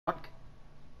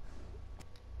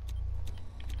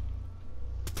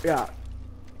Yeah.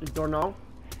 You don't know?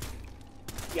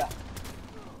 Yeah.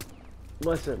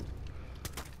 Listen.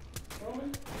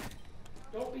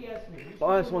 Don't BS me. The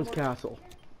last one's castle.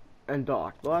 And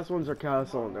dock. The last ones are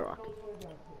castle and dock.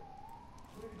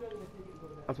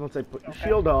 I was about to say, put your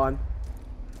shield on.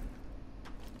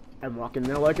 And walk in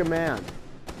there like a man.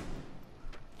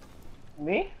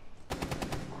 Me?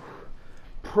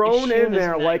 Prone in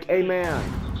there like a man.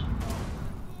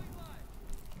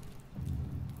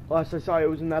 Last I saw it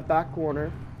was in that back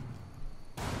corner.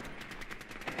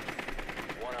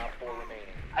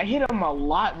 I hit him a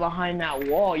lot behind that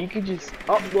wall. You could just.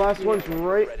 Oh, the last one's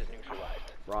right.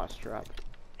 Frost trap.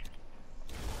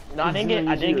 No, I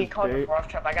didn't get caught in the frost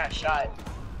trap. I got shot.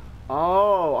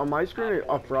 Oh, on my screen,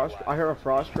 a frost. I hear a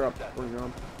frost trap going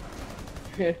on.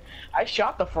 I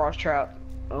shot the frost trap.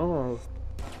 Oh.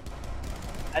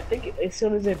 I think as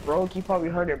soon as it broke, you probably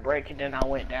heard it break, and then I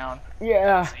went down.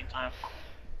 Yeah. At the same time.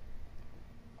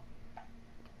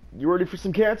 You ready for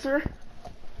some cancer?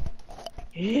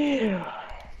 Yeah.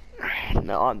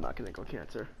 No, I'm not gonna go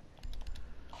cancer.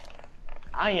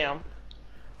 I am.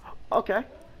 Okay.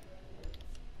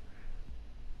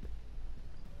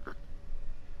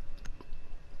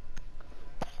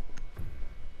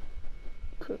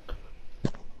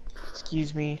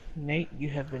 Excuse me, Nate, you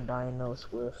have been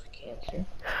diagnosed with cancer.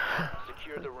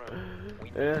 Secure the room.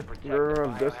 Yeah, you're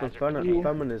of this and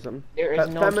feminism. There is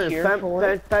no cure for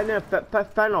it.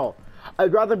 Fennel.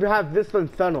 I'd rather have this than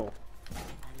fennel.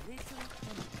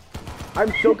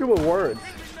 I'm so good with words.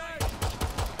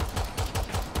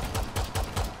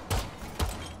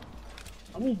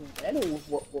 I'm even better with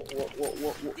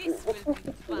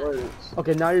words.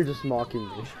 Okay, now you're just mocking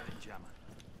me.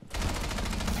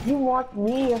 You mocked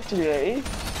me yesterday.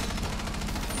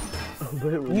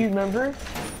 You remember?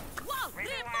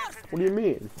 What do you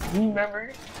mean? You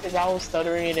remember? Because I was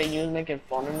stuttering and you was making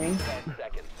fun of me. 10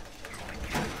 seconds.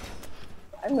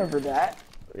 I remember that.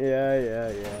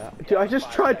 Yeah. Dude, I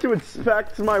just tried to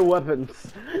inspect my weapons.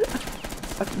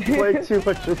 I played too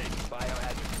much of...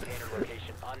 Biohazard container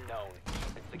location unknown.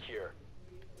 It's secure.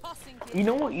 You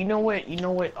know what,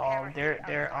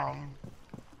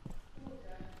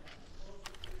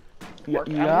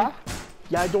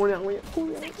 Yeah, I don't know.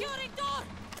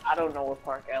 I don't know where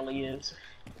Park Alley is.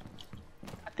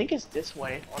 I think it's this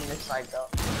way, on this side though.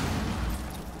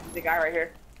 The guy right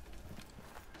here.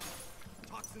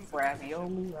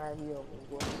 Ravioli.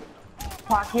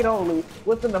 Pocketoli.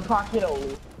 What's in the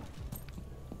pocketoli?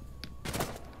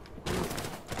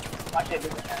 Watch it,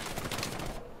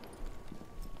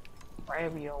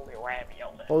 Ravioli.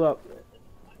 Hold up.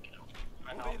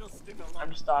 I know.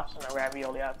 I'm just tossing a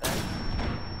ravioli out there.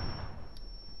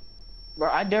 Bro,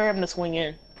 I dare him to swing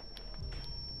in.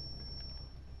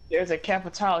 There's a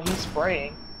Capital, he's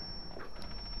spraying.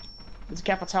 There's a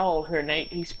Capital over here, Nate,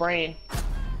 he's spraying.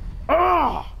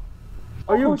 Ah!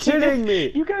 Are you kidding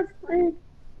me? You got sprayed.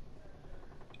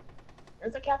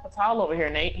 There's a Capital over here,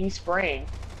 Nate, he's spraying.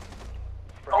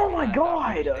 Oh my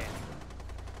god!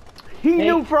 He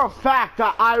knew for a fact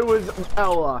that I was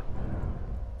Ella.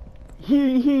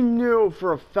 He knew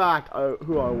for a fact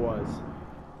who I was.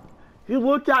 He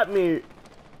looked at me,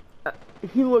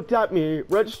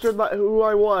 registered who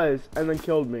I was, and then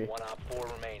killed me. 1 op 4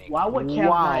 remaining. Why would Cap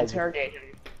not interrogate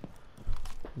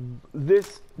him?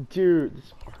 This dude.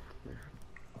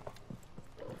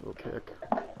 Kick.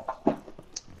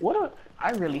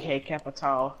 I really hate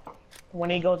Capital. When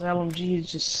he goes to LMG, he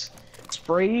just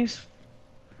sprays.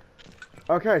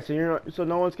 Okay, so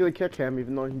no one's gonna kick him,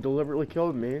 even though he deliberately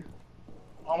killed me.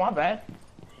 Oh my bad.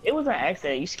 It was an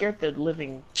accident. You scared the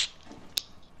living.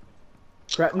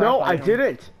 Crap. No, I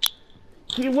didn't.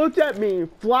 He looked at me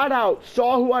flat out,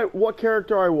 saw what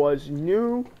character I was,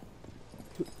 knew.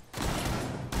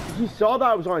 He saw that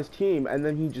I was on his team, and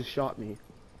then he just shot me.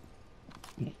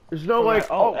 There's no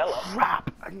oh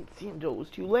crap! I didn't see him until it was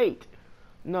too late.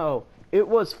 No, it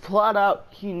was flat out.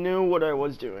 He knew what I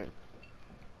was doing.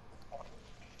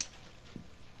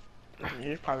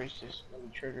 You're probably just really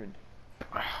triggered.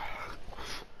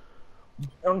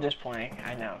 I'm just playing.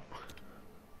 I know.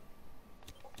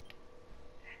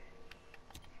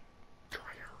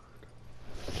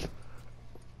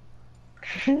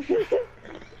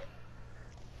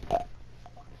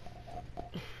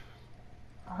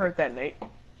 I heard that, Nate.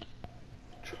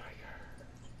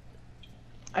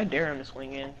 I dare him to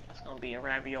swing in. It's gonna be a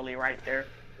ravioli right there.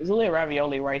 There's a little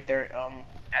ravioli right there,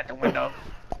 at the window.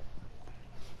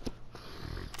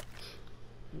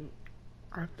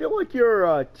 I feel like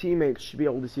your teammates should be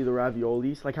able to see the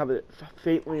raviolis, like have it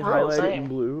faintly highlighted in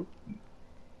blue.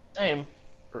 Same.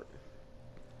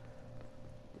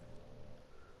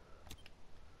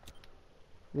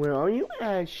 Where are you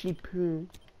at, sheepoo?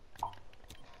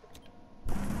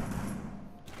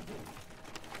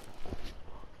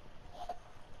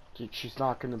 Dude, she's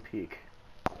not gonna peek.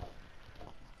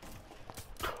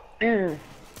 Are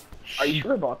you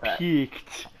sure about that?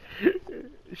 Peeked.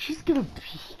 She's gonna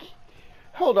peek.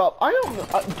 Hold up, I don't know.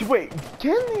 Wait,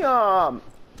 can the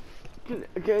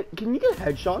can you get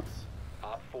headshots?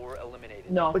 4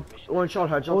 eliminated. No. Like one-shot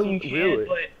headshots? Well, you can, really?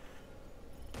 but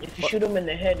if you shoot him in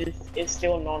the head, it's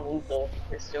still non-lethal.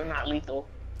 It's still not lethal.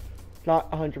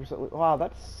 Not 100%. Wow,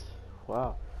 that's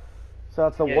wow. So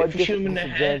that's the Yeah, one if you shoot him in the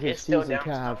head, disadvantage it's still season down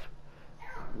Cav.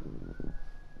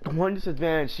 The one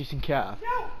disadvantage season Cav.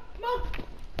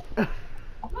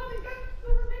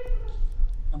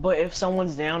 But if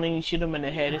someone's down and you shoot them in the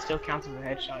head, it still counts as a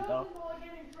headshot, though.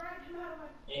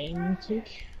 And you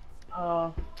take,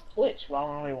 Twitch, but I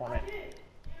don't really want it.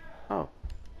 Oh.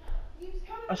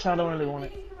 I don't really want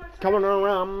it. Coming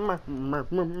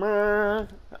around.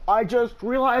 I just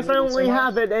realized I only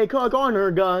have an ACOG on her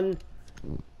gun.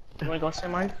 You wanna go say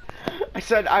mine? I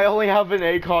said I only have an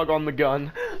ACOG on the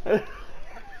gun.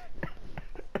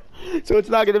 So it's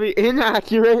not gonna be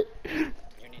inaccurate.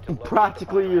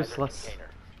 Practically useless.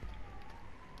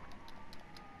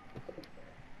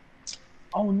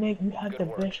 Oh, Nick, you have the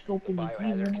best scope in the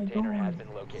game. Oh my god.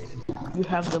 You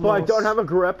have the But I most... don't have a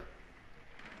grip.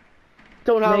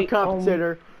 Don't have Nick, a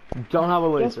compensator. Don't have a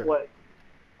laser. Guess what?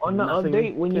 On the Nothing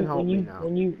update, when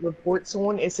you report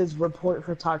someone, it says report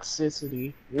for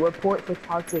toxicity. Report for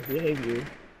toxic behavior.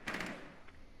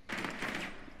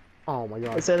 Oh my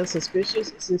god. Instead of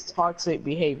suspicious, it says toxic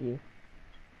behavior.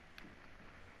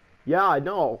 Yeah, I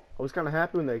know. I was kind of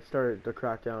happy when they started to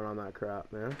crack down on that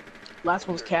crap, man. Last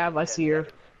one's Cav, I see her.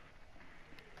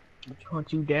 I'm gonna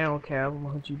hunt you down, Cav. I'm gonna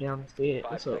hunt you down instead.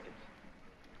 What's up?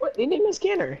 What? They didn't even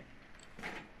scan her.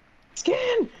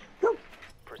 Scan! No!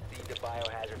 Proceed to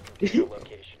biohazard container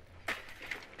location.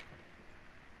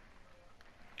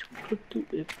 Put to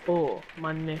it for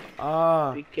my neck.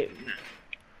 Oh,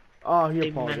 he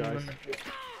apologized.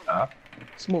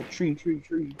 Smoke tree.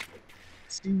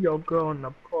 See your girl in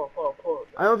the park.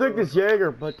 I don't think this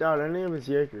Jaeger put down any of his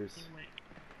Jaegers.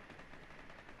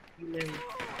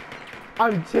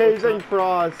 I'm tasing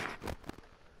Frost.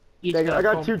 Dang it, I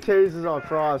got 2 tases on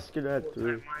Frost. Get that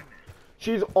 3.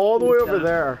 She's all the way over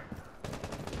there.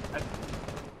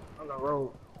 On the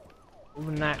road.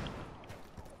 Moving that.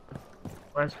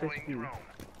 Where's 50?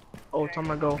 Oh, time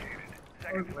to go.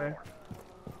 Okay.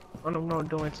 I don't know what I'm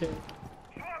doing too.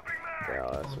 Yeah,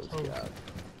 that's what's got.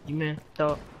 You man,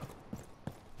 dog.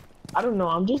 I don't know,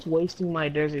 I'm just wasting my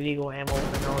Desert Eagle ammo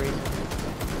for no reason.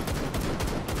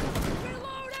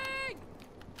 Reloading!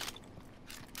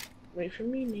 Wait for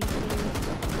me, Nathan.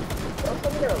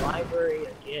 What's in their library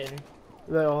again?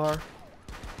 They are.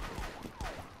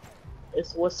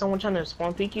 Was someone trying to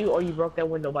spawn peek you, or you broke that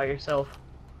window by yourself?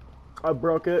 I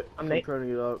broke it. I'm trying to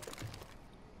get up.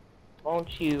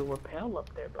 Won't you rappel up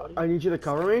there, buddy? I need you to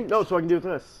cover me? No, so I can do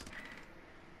this.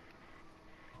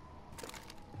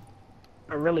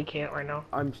 I really can't right now.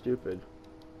 I'm stupid.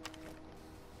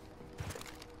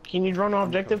 Can you drone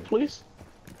objective, please?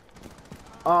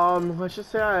 Let's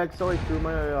just say I accidentally threw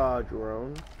my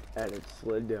drone and it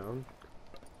slid down.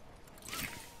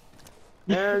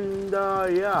 And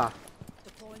yeah.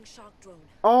 Deploying shock drone.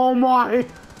 Oh my!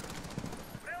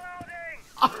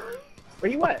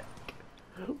 Where you at?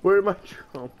 Where's my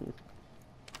drone?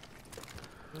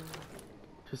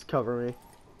 Just cover me.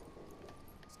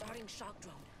 Starting shock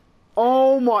drone.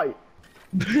 Oh my!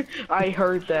 I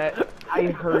heard that. I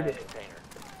heard it.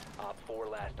 Op 4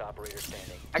 last operator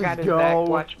standing. I got his go. back.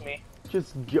 Watch me.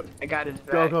 Just go. I got his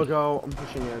back. Go. I'm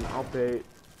pushing in. I'll bait.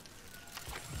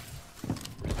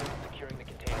 Securing the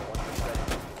container once the threat is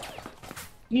neutralized.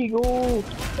 Eagle!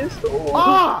 Pistol!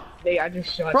 Ah! Hey, I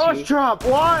just shot Frost you. trap!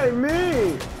 Why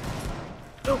me?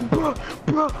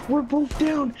 Bruh, we're both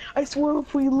down. I swear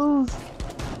if we lose.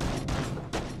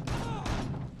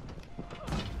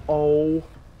 Oh.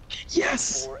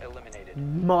 Yes! 4 eliminated.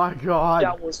 My god.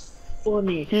 That was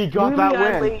funny. He got Literally,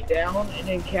 that I win. laid down and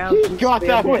then Cal He just got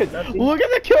that spammed win. nothing. Look at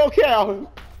the kill cam.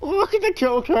 Look at the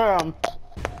kill cam.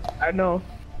 I know.